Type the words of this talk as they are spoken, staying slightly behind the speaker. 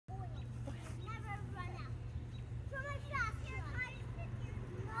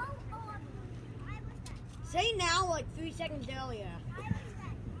Say now like 3 seconds earlier.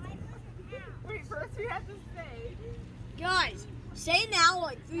 Wait, first we have to say. Guys, say now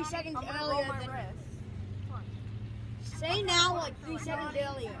like 3 seconds I'm gonna roll earlier my than. wrist. Say now like 3 seconds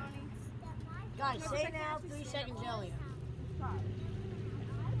earlier. Guys, say now 3 seconds earlier.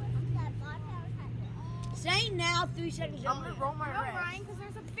 Say now 3 seconds I'm earlier. gonna roll my No, wrist. Ryan, because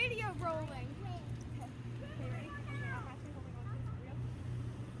there's a video rolling.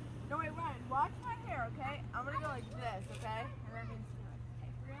 No, wait, Ryan, watch my hair, okay? I'm gonna go like this, okay? And then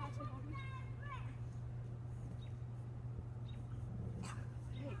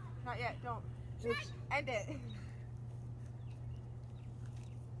hey, not yet, don't. Oops. End it.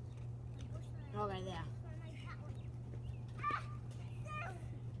 Okay, there.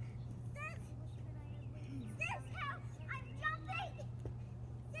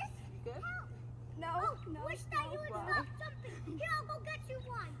 Good? No, no. Wish that you would stop jumping. Here, I'll go get you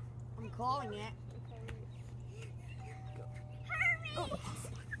one. I'm calling it. Hurry! Oh.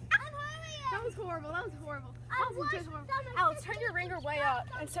 That was horrible. That was horrible. I That was wish just horrible. someone Alex, turn your ringer way up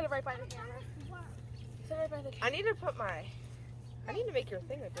and set it right by the camera. Set it right by the camera. I need to put my... I need to make your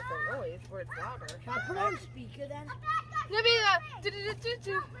thing a different noise where it's louder. Can I put it on speaker then? No, be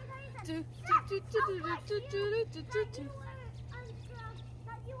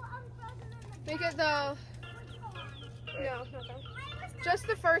Make it the... No, not that. Just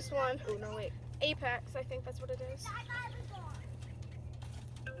the first one. Oh, no, wait. Apex, I think that's what it is.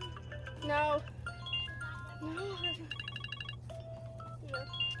 No. No. No.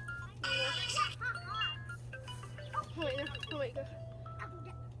 Oh, wait, no. Oh, wait, go.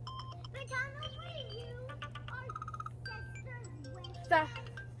 Stop.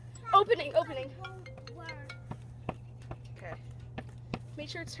 Opening. Okay. Make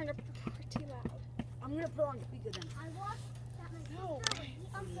sure it's turned up pretty loud. I'm gonna put it on speaker then. No.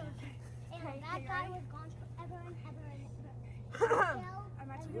 That guy was gone forever and ever and ever. I'm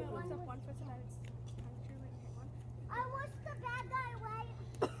actually going to lift up one foot so that it's I watched the bad guy away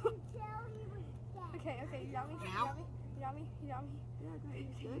until he was dead. Okay, you got me? Now? You got me? Yeah, good. You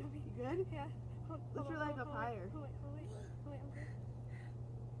good? You good? Yeah. Lift your leg up higher. Hold on, I'm good.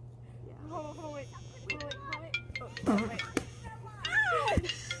 Yeah. Hold on, wait. Oh, wait.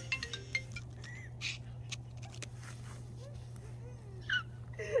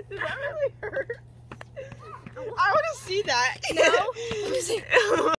 Does that really hurt? I want to see that. No?